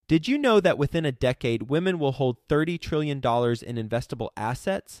Did you know that within a decade, women will hold $30 trillion in investable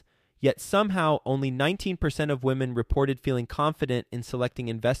assets? Yet somehow only 19% of women reported feeling confident in selecting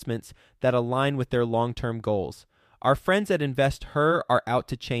investments that align with their long-term goals. Our friends at InvestHer are out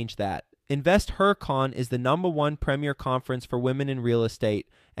to change that. InvestHerCon is the #1 premier conference for women in real estate,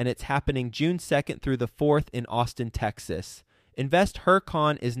 and it's happening June 2nd through the 4th in Austin, Texas.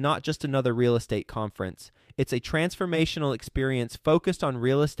 InvestHerCon is not just another real estate conference. It's a transformational experience focused on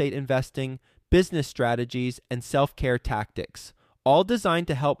real estate investing, business strategies, and self-care tactics, all designed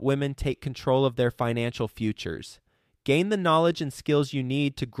to help women take control of their financial futures. Gain the knowledge and skills you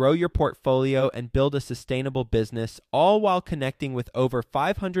need to grow your portfolio and build a sustainable business, all while connecting with over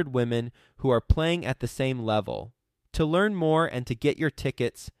 500 women who are playing at the same level. To learn more and to get your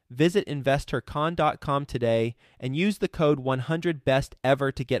tickets, visit InvestHerCon.com today and use the code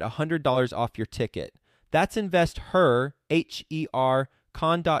 100BESTEVER to get $100 off your ticket. That's InvestHer, H-E-R,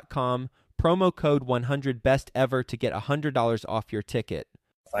 con.com, promo code 100BESTEVER to get $100 off your ticket.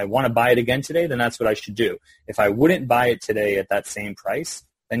 If I want to buy it again today, then that's what I should do. If I wouldn't buy it today at that same price,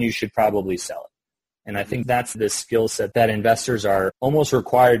 then you should probably sell it. And I think that's the skill set that investors are almost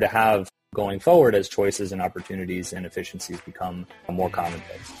required to have going forward as choices and opportunities and efficiencies become more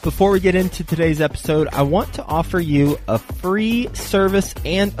commonplace. Before we get into today's episode, I want to offer you a free service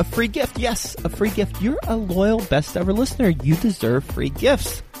and a free gift. Yes, a free gift. You're a loyal Best Ever listener. You deserve free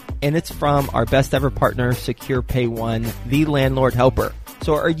gifts. And it's from our Best Ever partner, Secure Pay One, the landlord helper.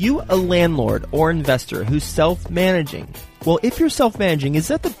 So are you a landlord or investor who's self-managing? Well, if you're self-managing, is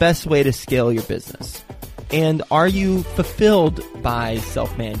that the best way to scale your business? And are you fulfilled by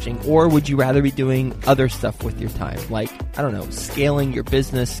self-managing, or would you rather be doing other stuff with your time? Like, I don't know, scaling your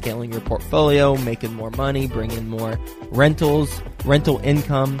business, scaling your portfolio, making more money, bringing more rentals, rental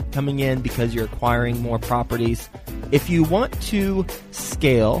income coming in because you're acquiring more properties. If you want to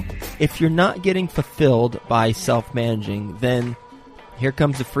scale, if you're not getting fulfilled by self-managing, then here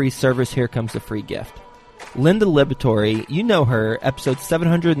comes the free service, here comes the free gift. Linda Liberatore, you know her, episode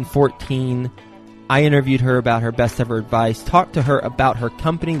 714. I interviewed her about her best ever advice, talked to her about her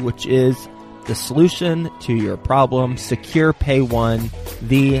company, which is the solution to your problem, Secure Pay One,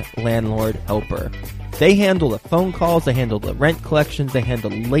 the landlord helper. They handle the phone calls, they handle the rent collections, they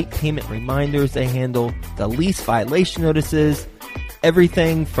handle late payment reminders, they handle the lease violation notices,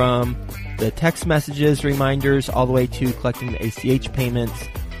 everything from the text messages, reminders, all the way to collecting the ACH payments.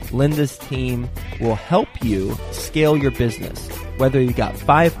 Linda's team will help you scale your business. Whether you got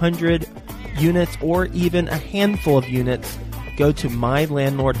 500 units or even a handful of units, go to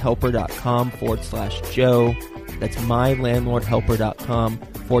mylandlordhelper.com/Joe. That's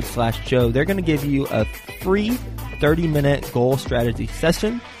mylandlordhelper.com/Joe. They're going to give you a free 30-minute goal strategy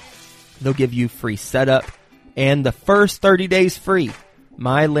session. They'll give you free setup and the first 30 days free.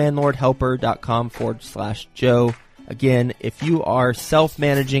 mylandlordhelper.com/Joe. Again, if you are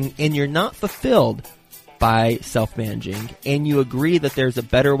self-managing and you're not fulfilled by self-managing and you agree that there's a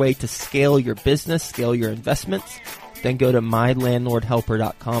better way to scale your business, scale your investments, then go to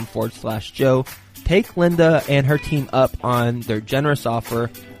mylandlordhelper.com/Joe. Take Linda and her team up on their generous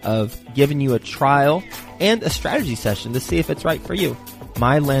offer of giving you a trial and a strategy session to see if it's right for you.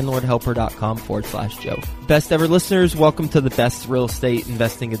 mylandlordhelper.com/Joe. Best ever listeners, welcome to the best real estate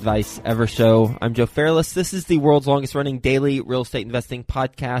investing advice ever show. I'm Joe Fairless. This is the world's longest running daily real estate investing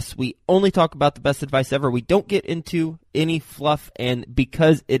podcast. We only talk about the best advice ever. We don't get into any fluff, and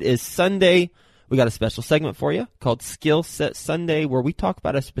because it is Sunday, we got a special segment for you called Skill Set Sunday, where we talk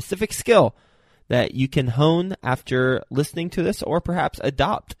about a specific skill that you can hone after listening to this, or perhaps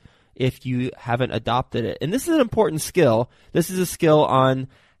adopt if you haven't adopted it. And this is an important skill. This is a skill on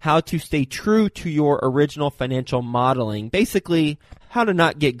how to stay true to your original financial modeling. Basically, how to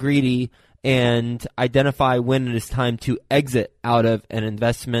not get greedy and identify when it is time to exit out of an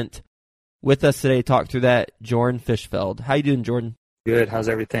investment. With us today to talk through that, Jordan Fishfeld. How you doing, Jordan? Good. How's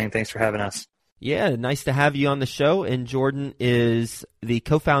everything? Thanks for having us. Yeah, nice to have you on the show. And Jordan is the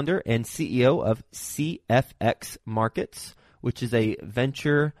co-founder and CEO of CFX Markets, which is a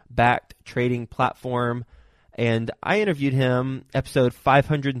venture-backed trading platform. And I interviewed him, episode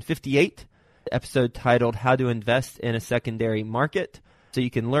 558, episode titled How to Invest in a Secondary Market. So you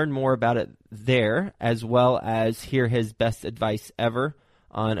can learn more about it there, as well as hear his best advice ever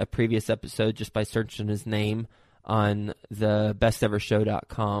on a previous episode just by searching his name on the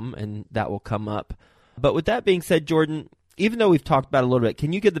bestevershow.com, and that will come up. But with that being said, Jordan, even though we've talked about it a little bit,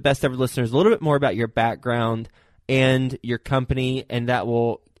 can you give the best ever listeners a little bit more about your background and your company, and that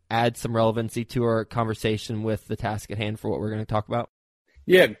will add some relevancy to our conversation with the task at hand for what we're going to talk about?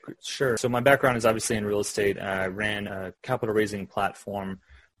 Yeah, sure. So my background is obviously in real estate. I ran a capital raising platform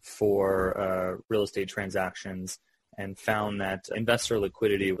for real estate transactions and found that investor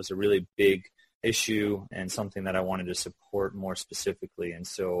liquidity was a really big issue and something that I wanted to support more specifically. And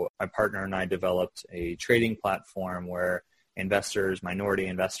so my partner and I developed a trading platform where investors, minority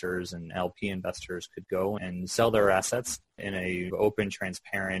investors, and LP investors could go and sell their assets in a open,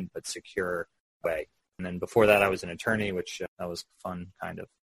 transparent, but secure way. And then before that, I was an attorney, which that was fun, kind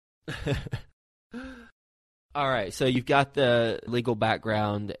of. All right, so you've got the legal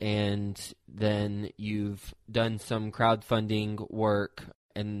background, and then you've done some crowdfunding work,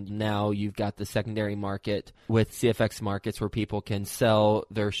 and now you've got the secondary market with CFX Markets where people can sell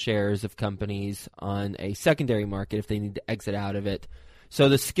their shares of companies on a secondary market if they need to exit out of it. So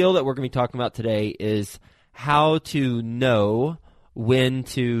the skill that we're going to be talking about today is how to know when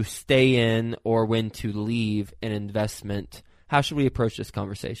to stay in or when to leave an investment. How should we approach this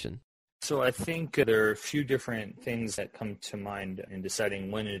conversation? So I think there are a few different things that come to mind in deciding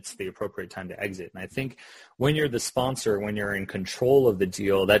when it's the appropriate time to exit. And I think when you're the sponsor, when you're in control of the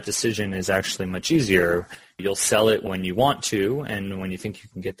deal, that decision is actually much easier. You'll sell it when you want to and when you think you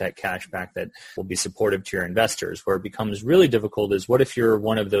can get that cash back that will be supportive to your investors. Where it becomes really difficult is what if you're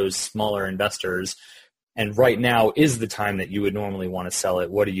one of those smaller investors and right now is the time that you would normally want to sell it?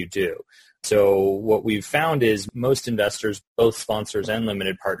 What do you do? So what we've found is most investors, both sponsors and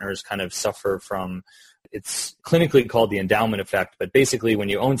limited partners, kind of suffer from, it's clinically called the endowment effect, but basically when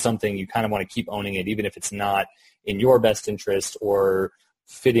you own something, you kind of want to keep owning it even if it's not in your best interest or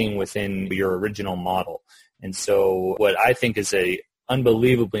fitting within your original model. And so what I think is a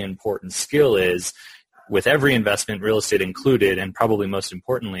unbelievably important skill is with every investment, real estate included, and probably most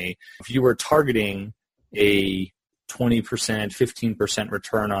importantly, if you were targeting a 20%, 15%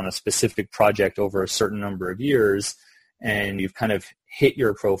 return on a specific project over a certain number of years, and you've kind of hit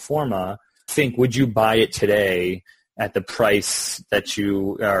your pro forma, think, would you buy it today at the price that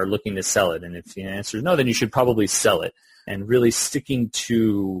you are looking to sell it? And if the answer is no, then you should probably sell it. And really sticking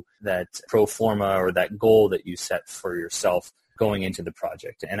to that pro forma or that goal that you set for yourself going into the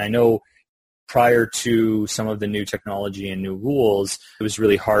project. And I know prior to some of the new technology and new rules, it was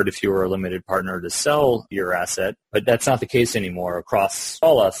really hard if you were a limited partner to sell your asset, but that's not the case anymore across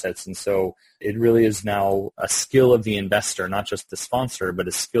all assets. And so it really is now a skill of the investor, not just the sponsor, but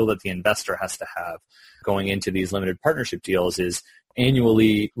a skill that the investor has to have going into these limited partnership deals is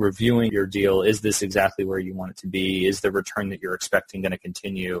annually reviewing your deal. Is this exactly where you want it to be? Is the return that you're expecting going to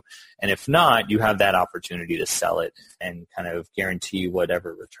continue? And if not, you have that opportunity to sell it and kind of guarantee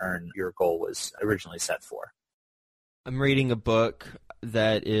whatever return your goal was originally set for. I'm reading a book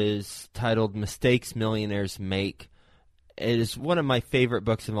that is titled Mistakes Millionaires Make. It is one of my favorite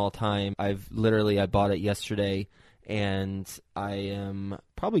books of all time. I bought it yesterday, and I am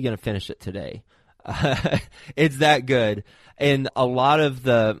probably going to finish it today. It's that good. And a lot of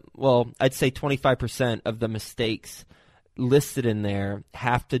I'd say 25% of the mistakes listed in there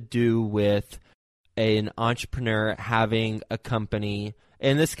have to do with an entrepreneur having a company.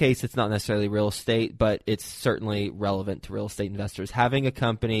 In this case, it's not necessarily real estate, but it's certainly relevant to real estate investors. Having a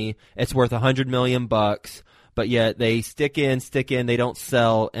company, it's worth $100 million, but yet they stick in, they don't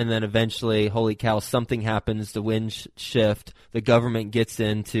sell, and then eventually, holy cow, something happens, the wind shift, the government gets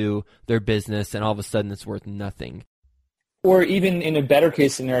into their business, and all of a sudden it's worth nothing. Or even in a better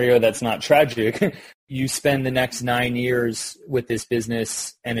case scenario that's not tragic, you spend the next 9 years with this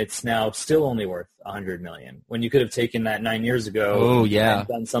business and it's now still only worth $100 million when you could have taken that 9 years ago and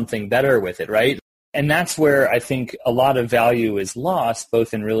done something better with it, right? And that's where I think a lot of value is lost,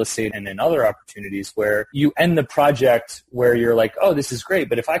 both in real estate and in other opportunities where you end the project where you're like, oh, this is great,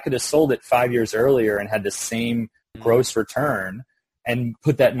 but if I could have sold it 5 years earlier and had the same gross return and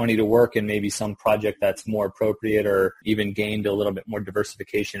put that money to work in maybe some project that's more appropriate or even gained a little bit more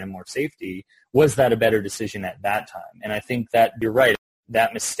diversification and more safety, was that a better decision at that time? And I think that you're right.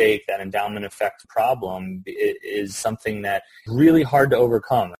 That mistake, that endowment effect problem is something that really hard to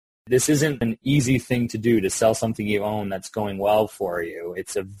overcome. This isn't an easy thing to do, to sell something you own that's going well for you.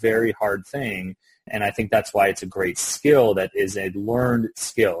 It's a very hard thing, and I think that's why it's a great skill that is a learned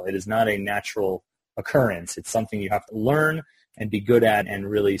skill. It is not a natural occurrence. It's something you have to learn and be good at and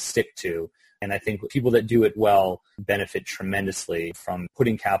really stick to. And I think people that do it well benefit tremendously from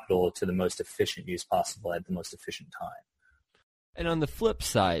putting capital to the most efficient use possible at the most efficient time. And on the flip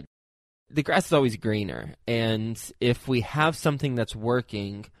side, the grass is always greener. And if we have something that's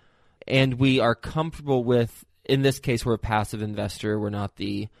working and we are comfortable with, in this case, we're a passive investor, we're not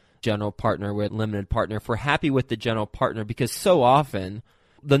the general partner, we're a limited partner. If we're happy with the general partner, because so often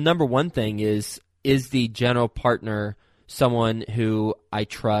the number one thing is the general partner someone who I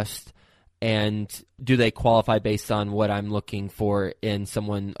trust? And do they qualify based on what I'm looking for in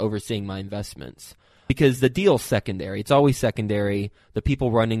someone overseeing my investments? Because the deal's secondary. It's always secondary. The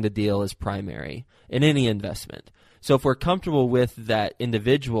people running the deal is primary in any investment. So if we're comfortable with that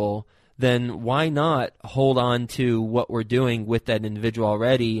individual, then why not hold on to what we're doing with that individual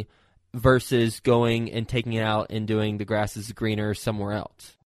already versus going and taking it out and doing the grass is greener somewhere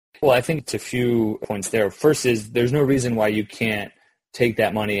else? Well, I think it's a few points there. First is there's no reason why you can't take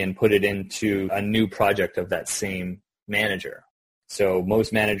that money and put it into a new project of that same manager. So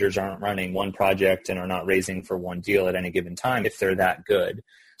most managers aren't running one project and are not raising for one deal at any given time if they're that good.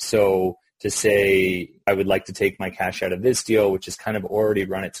 So to say, I would like to take my cash out of this deal, which has kind of already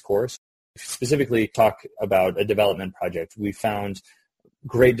run its course, specifically talk about a development project. We found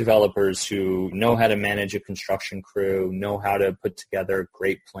great developers who know how to manage a construction crew, know how to put together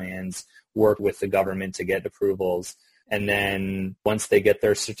great plans, work with the government to get approvals. And then once they get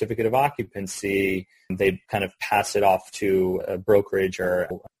their certificate of occupancy, they kind of pass it off to a brokerage or a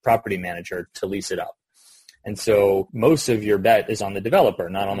property manager to lease it up. And so most of your bet is on the developer,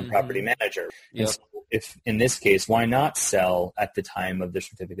 not on the property manager. Yep. So if in this case, why not sell at the time of the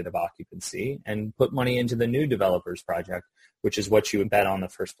certificate of occupancy and put money into the new developer's project, which is what you would bet on in the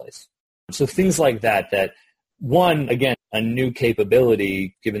first place. So things like that one, again, a new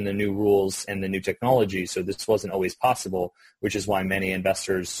capability given the new rules and the new technology. So this wasn't always possible, which is why many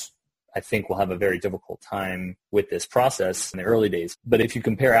investors, I think, will have a very difficult time with this process in the early days. But if you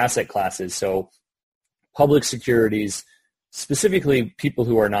compare asset classes, so public securities, specifically people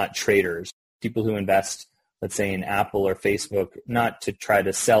who are not traders, people who invest, let's say, in Apple or Facebook, not to try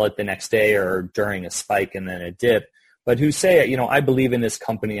to sell it the next day or during a spike and then a dip, but who say, I believe in this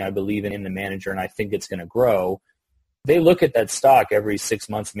company, I believe in the manager, and I think it's going to grow. They look at that stock every 6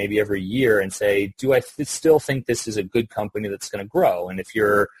 months, maybe every year, and say, do I still think this is a good company that's going to grow? And if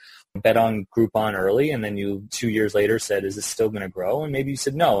you're bet on Groupon early and then you 2 years later said, is this still going to grow? And maybe you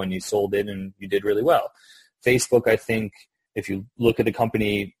said no and you sold it and you did really well. Facebook, I think, if you look at the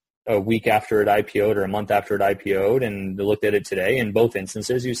company a week after it IPO'd or a month after it IPO'd and looked at it today, in both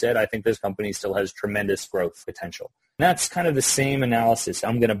instances, you said, I think this company still has tremendous growth potential. And that's kind of the same analysis.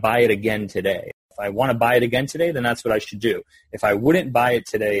 I'm going to buy it again today. If I want to buy it again today, then that's what I should do. If I wouldn't buy it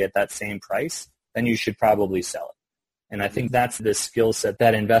today at that same price, then you should probably sell it. And I think that's the skill set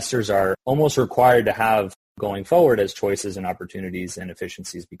that investors are almost required to have going forward as choices and opportunities and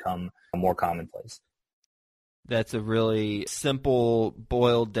efficiencies become more commonplace. That's a really simple,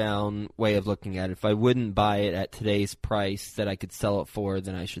 boiled down way of looking at it. If I wouldn't buy it at today's price that I could sell it for,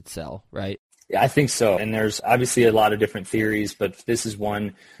 then I should sell, right? Yeah, I think so. And there's obviously a lot of different theories, but this is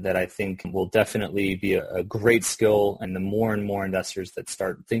one that I think will definitely be a great skill. And the more and more investors that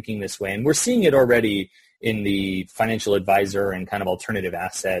start thinking this way, and we're seeing it already in the financial advisor and kind of alternative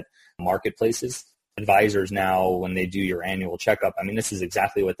asset marketplaces. Advisors now, when they do your annual checkup, this is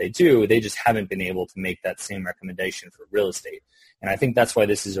exactly what they do. They just haven't been able to make that same recommendation for real estate. And I think that's why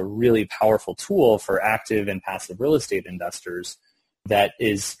this is a really powerful tool for active and passive real estate investors that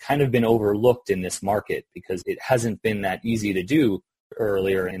is kind of been overlooked in this market because it hasn't been that easy to do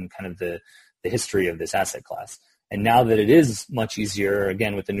earlier in kind of the history of this asset class. And now that it is much easier,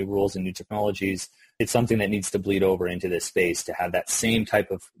 again, with the new rules and new technologies, it's something that needs to bleed over into this space to have that same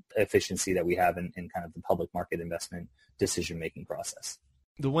type of efficiency that we have in kind of the public market investment decision-making process.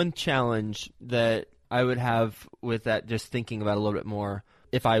 The one challenge that I would have with that, just thinking about it a little bit more,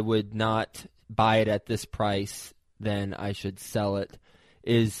 if I would not buy it at this price, then I should sell it,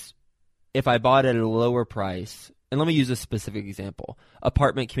 is if I bought it at a lower price. And let me use a specific example.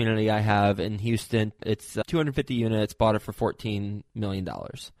 Apartment community I have in Houston, it's 250 units, bought it for $14 million.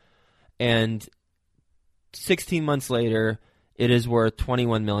 And 16 months later, it is worth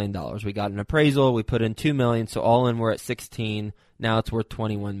 $21 million. We got an appraisal, we put in $2 million, so all in we're at 16. Now it's worth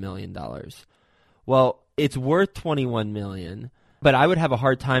 $21 million. Well, it's worth $21 million, but I would have a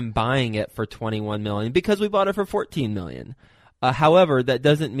hard time buying it for $21 million because we bought it for $14 million. However, that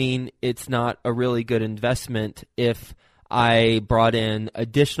doesn't mean it's not a really good investment if I brought in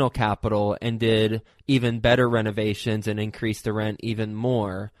additional capital and did even better renovations and increased the rent even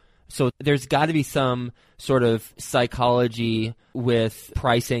more. So there's got to be some sort of psychology with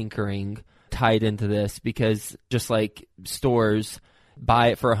price anchoring tied into this, because just like stores buy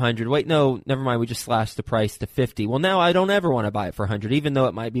it for $100. Wait, no, never mind. We just slashed the price to $50. Well, now I don't ever want to buy it for $100, even though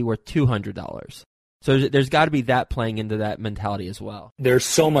it might be worth $200. So there's got to be that playing into that mentality as well. There's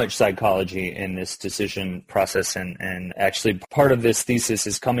so much psychology in this decision process, and actually part of this thesis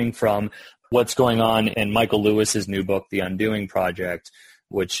is coming from what's going on in Michael Lewis's new book, The Undoing Project,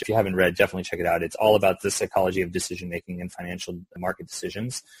 which if you haven't read, definitely check it out. It's all about the psychology of decision-making and financial market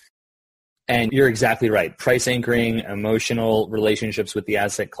decisions. And you're exactly right. Price anchoring, emotional relationships with the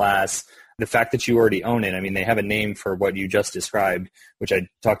asset class, the fact that you already own it. I mean, they have a name for what you just described, which I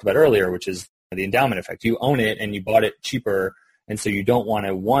talked about earlier, which is the endowment effect. You own it and you bought it cheaper, and so you don't want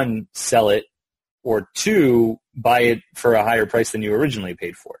to, one, sell it, or two, buy it for a higher price than you originally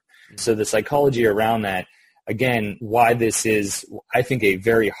paid for it. So the psychology around that, again, why this is, I think, a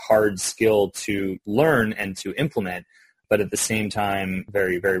very hard skill to learn and to implement, but at the same time,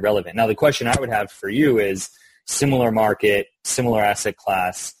 very, very relevant. Now, the question I would have for you is similar market, similar asset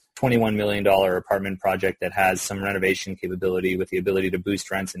class, $21 million apartment project that has some renovation capability with the ability to boost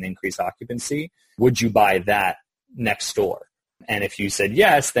rents and increase occupancy. Would you buy that next door? And if you said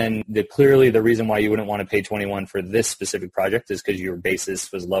yes, then clearly the reason why you wouldn't want to pay 21 for this specific project is because your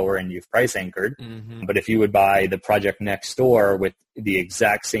basis was lower and you've price anchored. Mm-hmm. But if you would buy the project next door with the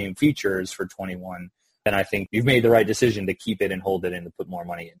exact same features for 21, then I think you've made the right decision to keep it and hold it and to put more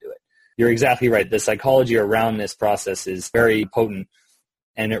money into it. You're exactly right. The psychology around this process is very potent,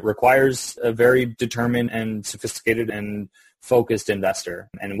 and it requires a very determined and sophisticated and focused investor.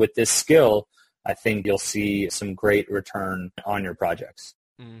 And with this skill, I think you'll see some great return on your projects.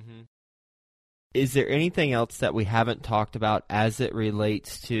 Mm-hmm. Is there anything else that we haven't talked about as it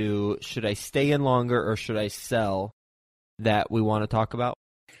relates to should I stay in longer or should I sell that we want to talk about?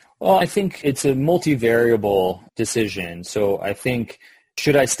 Well, I think it's a multivariable decision. So I think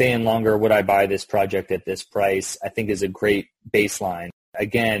should I stay in longer, would I buy this project at this price, I think is a great baseline.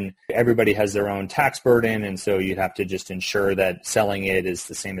 Again, everybody has their own tax burden, and so you have to just ensure that selling it is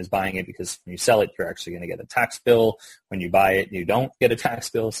the same as buying it, because when you sell it, you're actually going to get a tax bill. When you buy it, you don't get a tax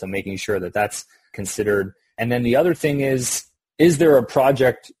bill, so making sure that that's considered. And then the other thing is there a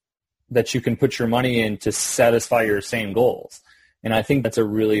project that you can put your money in to satisfy your same goals? And I think that's a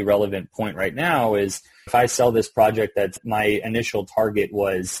really relevant point right now is if I sell this project that my initial target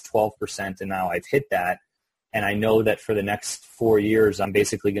was 12% and now I've hit that, and I know that for the next 4 years, I'm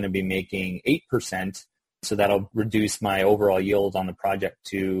basically going to be making 8%. So that'll reduce my overall yield on the project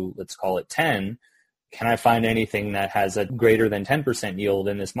to, let's call it 10. Can I find anything that has a greater than 10% yield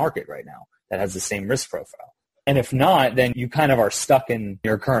in this market right now that has the same risk profile? And if not, then you kind of are stuck in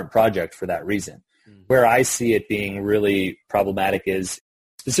your current project for that reason. Mm-hmm. Where I see it being really problematic is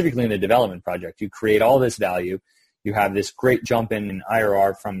specifically in the development project. You create all this value. You have this great jump in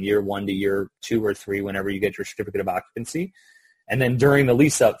IRR from year 1 to year 2 or 3 whenever you get your certificate of occupancy. And then during the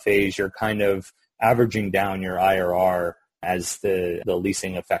lease-up phase, you're kind of averaging down your IRR as the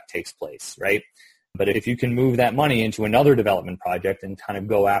leasing effect takes place, right? But if you can move that money into another development project and kind of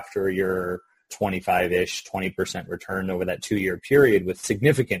go after your 25-ish, 20% return over that 2-year period with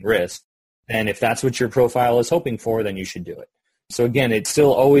significant risk, and if that's what your profile is hoping for, then you should do it. So again, it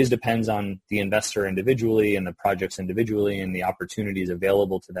still always depends on the investor individually and the projects individually and the opportunities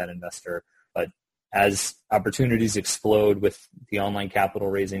available to that investor. But as opportunities explode with the online capital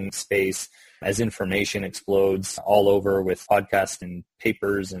raising space, as information explodes all over with podcasts and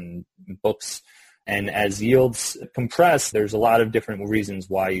papers and books, and as yields compress, there's a lot of different reasons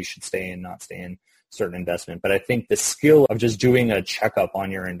why you should stay and not stay in certain investment. But I think the skill of just doing a checkup on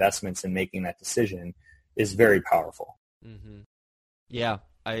your investments and making that decision is very powerful. Mm-hmm. Yeah,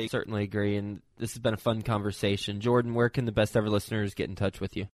 I certainly agree, and this has been a fun conversation. Jordan, where can the best ever listeners get in touch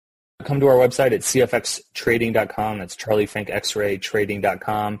with you? Come to our website at cfxtrading.com. That's Charlie Frank X-ray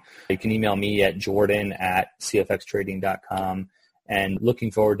trading.com. You can email me at jordan@cfxtrading.com. And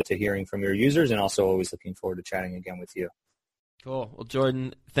looking forward to hearing from your users, and also always looking forward to chatting again with you. Cool. Well,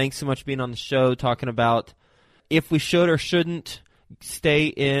 Jordan, thanks so much for being on the show, talking about if we should or shouldn't stay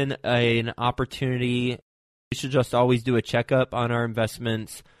in an opportunity. We should just always do a checkup on our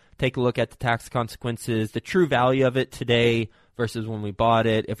investments, take a look at the tax consequences, the true value of it today versus when we bought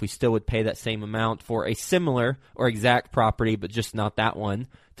it, if we still would pay that same amount for a similar or exact property, but just not that one,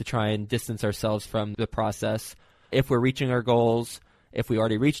 to try and distance ourselves from the process. If we're reaching our goals, if we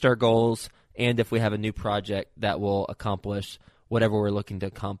already reached our goals, and if we have a new project that will accomplish whatever we're looking to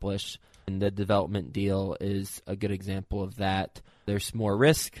accomplish. And the development deal is a good example of that. There's more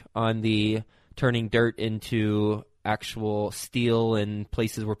risk on the turning dirt into actual steel in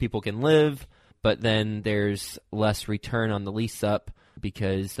places where people can live, but then there's less return on the lease up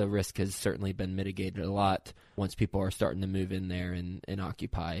because the risk has certainly been mitigated a lot once people are starting to move in there and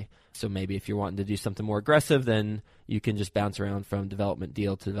occupy. So maybe if you're wanting to do something more aggressive, then you can just bounce around from development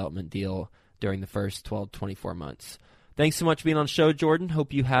deal to development deal during the first 12, 24 months. Thanks so much for being on the show, Jordan.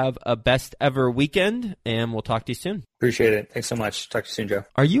 Hope you have a best ever weekend, and we'll talk to you soon. Appreciate it. Thanks so much. Talk to you soon, Joe.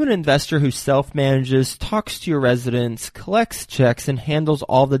 Are you an investor who self-manages, talks to your residents, collects checks, and handles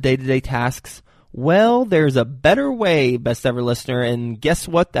all the day-to-day tasks? Well, there's a better way, best ever listener, and guess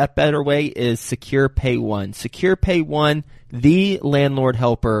what? That better way is Secure Pay One. Secure Pay One, the landlord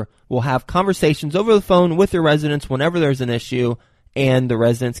helper, will have conversations over the phone with your residents whenever there's an issue, and the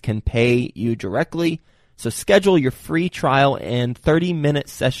residents can pay you directly. So schedule your free trial and 30-minute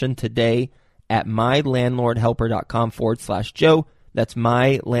session today at mylandlordhelper.com/Joe. That's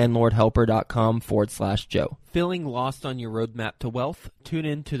mylandlordhelper.com/Joe. Feeling lost on your roadmap to wealth? Tune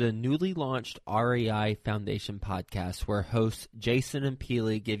in to the newly launched REI Foundation podcast, where hosts Jason and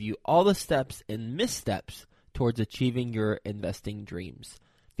Peely give you all the steps and missteps towards achieving your investing dreams.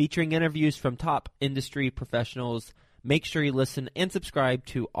 Featuring interviews from top industry professionals, make sure you listen and subscribe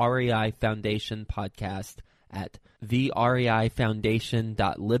to REI Foundation podcast at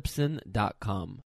thereifoundation.libsyn.com.